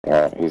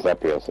Alright, he's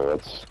up here, so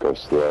let's go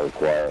slow,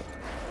 quiet.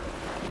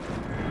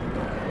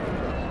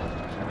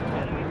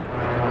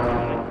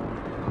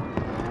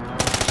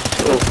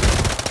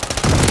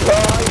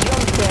 Oh, I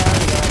jumped down,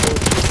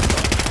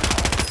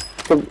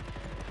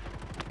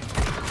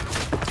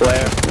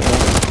 Flare.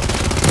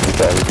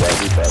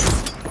 He's dead.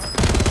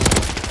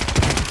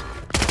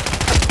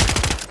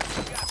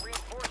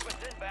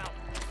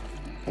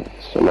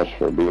 So much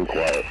for being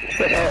quiet.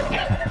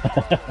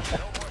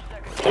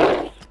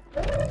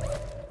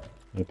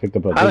 I picked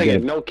up a I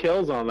didn't get no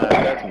kills on that.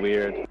 That's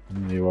weird.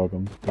 You're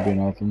welcome. You're being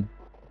awesome.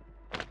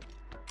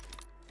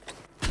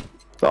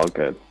 It's all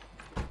good.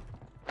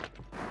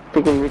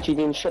 Freaking Richie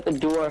didn't shut the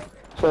door,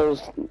 so I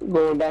was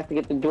going back to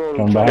get the door.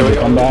 Come behind you,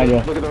 come behind you.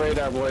 Look at the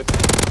radar, boys.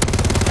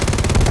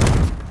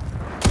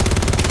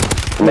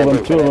 Two of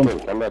them, two of them.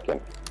 Come back in.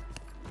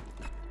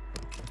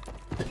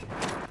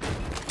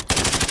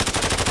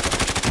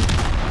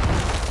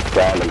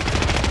 Down him.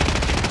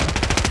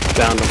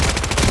 Down them.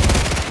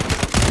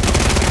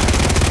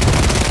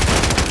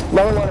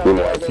 Another one Team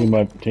out wipe. there. Team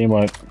wipe, team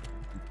wipe.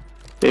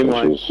 Team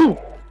one.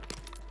 Jeez.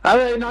 How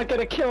did I not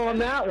get a kill on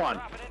that one?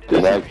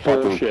 This That is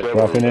fucking bullshit. kid.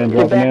 Dropping in, Get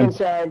dropping back in.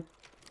 inside.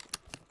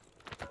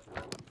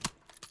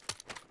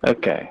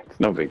 Okay, it's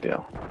no big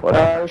deal. I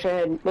Whatever. wish I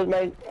had with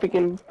my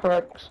freaking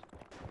perks.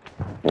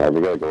 Yeah,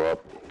 we gotta go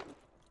up.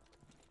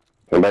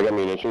 Anybody got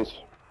munitions?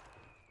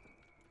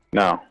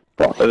 No.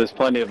 But there's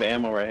plenty of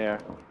ammo right here.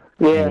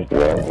 Yeah.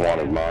 Yeah,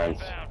 wanted mines.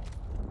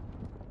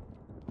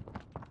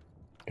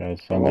 Guys,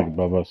 sound like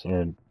above us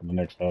or in the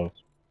next house.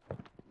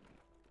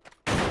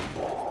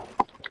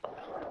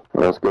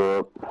 Let's go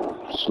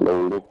up.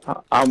 Slowly.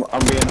 I'm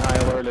being high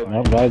alerted.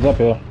 Nope, guys up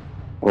here.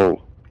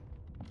 Oh.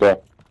 Yeah.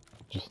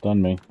 Just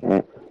stunned me.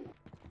 Mm.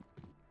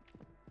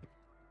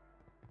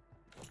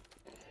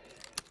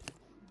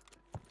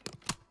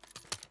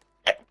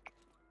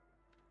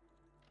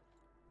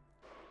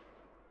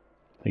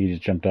 I think he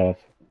just jumped off.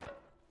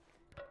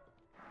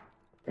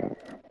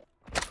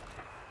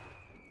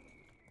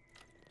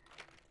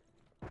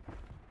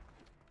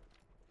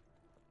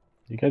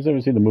 You guys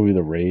ever see the movie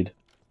The Raid?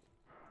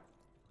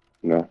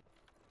 No.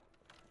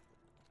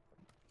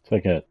 It's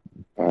like a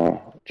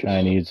Oh.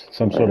 Chinese,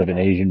 some sort of an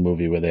Asian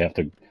movie where they have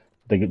to,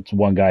 I think it's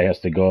one guy has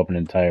to go up an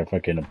entire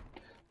fucking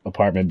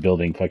apartment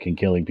building fucking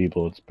killing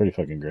people. It's pretty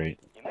fucking great.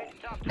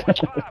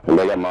 And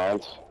they got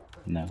mines?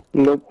 No.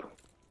 Nope.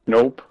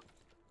 Nope.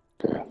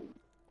 Okay.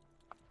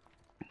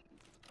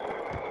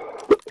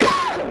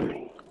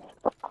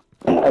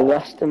 I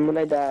lost him when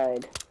I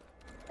died.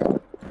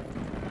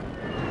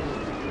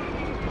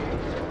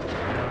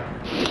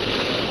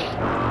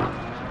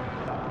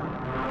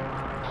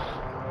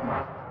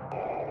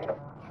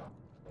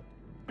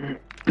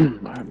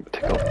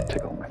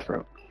 Tickle my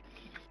throat.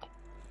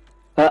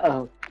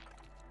 Uh-oh.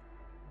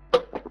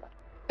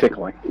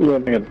 Tickling. Yeah.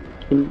 Good.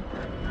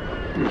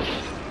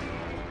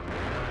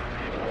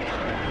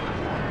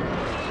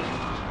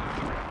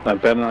 I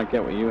better not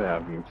get what you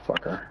have, you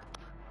fucker.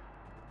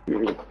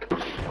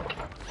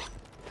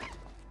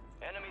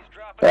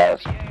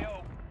 Guys,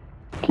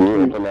 can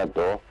you open that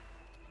door?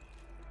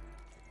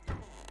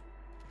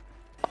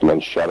 And then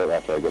shut it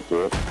after I get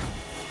through it?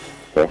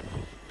 Okay.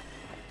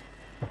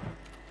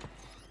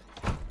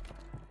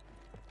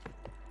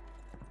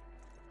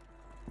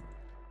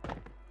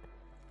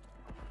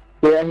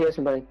 Yeah, I hear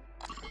somebody.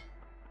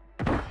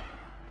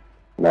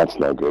 That's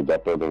no good.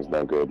 That building's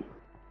no good.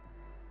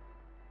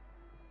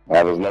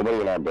 There's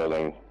nobody in our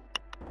building.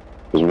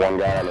 There's one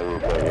guy on the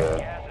roof right here.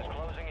 Gas is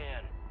closing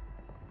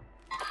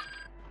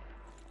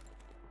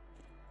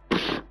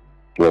in.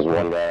 There's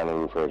one guy on the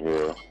roof right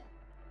here.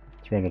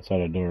 It's right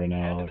outside the door right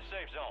now, Head to Alex. the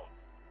safe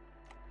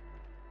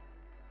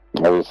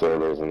zone. Obviously,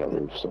 there's on the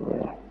roof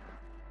somewhere.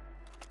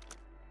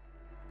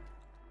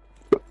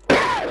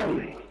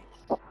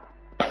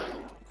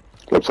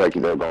 Looks like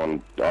they're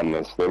going on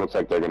this. It looks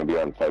like they're going to be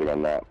on fighting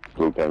on that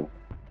blue ping.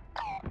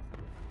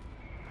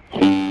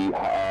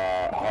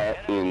 The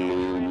in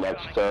the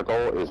next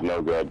circle is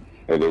no good.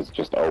 It is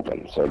just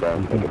open, so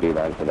don't take a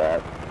beeline for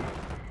that.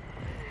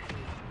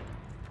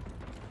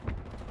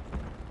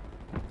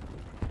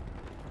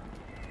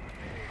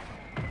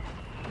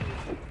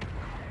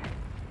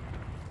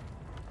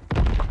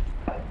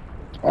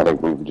 I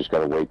think we've just got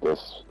to wait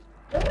this.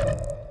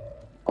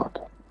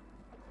 Fuck.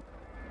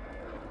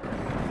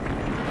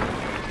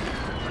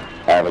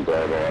 I have a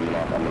gargle. I'm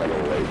gonna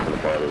go late for the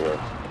party here.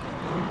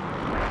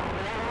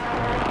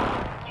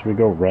 Should we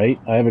go right?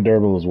 I have a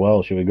durable as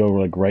well. Should we go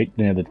like right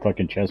near the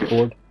fucking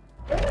chessboard?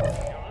 You're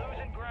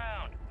losing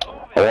ground.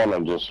 Move I it.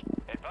 want to just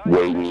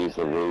wait and use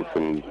the roof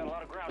and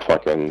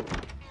fucking.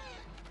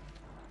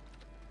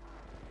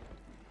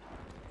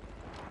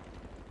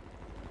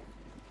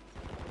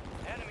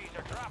 Enemies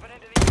are dropping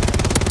into the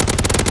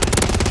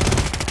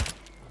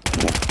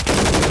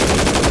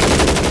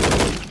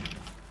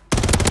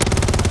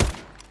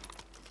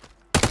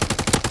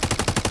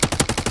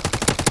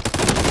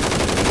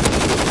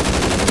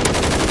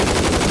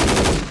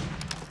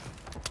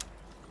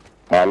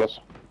Thomas?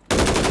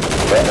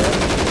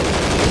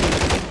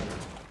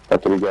 Where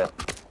did we go?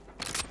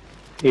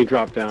 He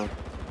dropped down.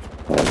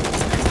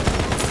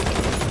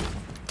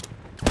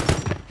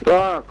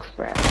 Oh,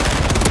 crap.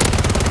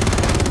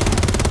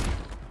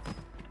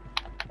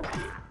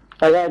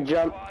 I gotta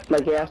jump. My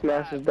gas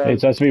mask is Hey, dead.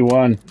 it's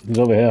SB1. He's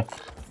over here.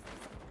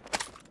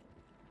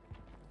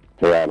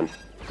 Here at him.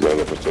 He's gonna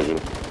get precision.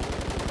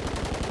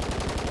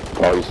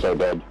 Oh, he's so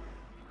dead.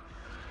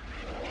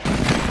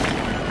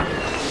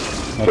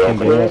 I can't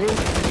get Where up. is he?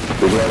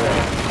 He's right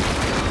there.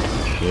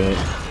 Shit.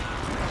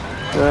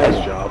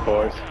 Nice job,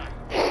 boys.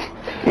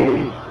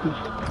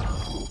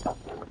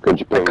 Good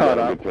ping. caught Good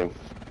up. ping.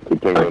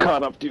 Good ping. I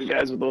caught up to you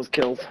guys with those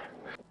kills.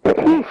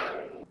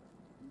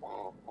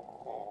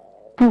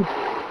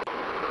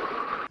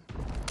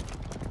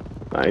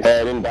 Nice.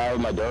 Hey, I didn't die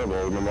with my durable.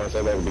 Remember I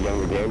said that at the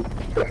beginning of the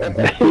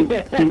game?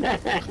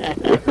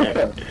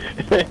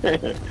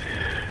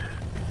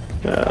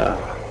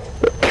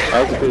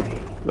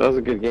 That was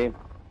a good game.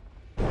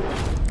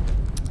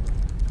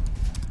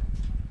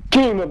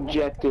 Team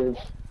objectives.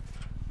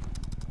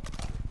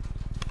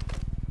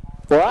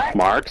 What?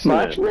 Marksman.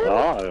 Marksman?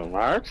 Oh,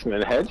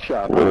 marksman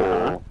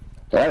headshot.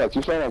 Yeah, that's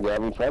you saying I'm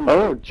grabbing from.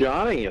 Oh,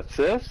 Johnny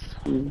assists.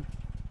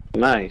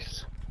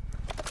 Nice.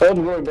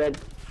 I'm going to bed.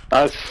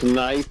 A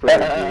sniper,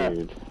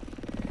 dude.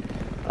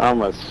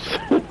 Almost.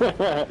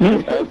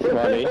 That's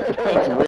funny. That's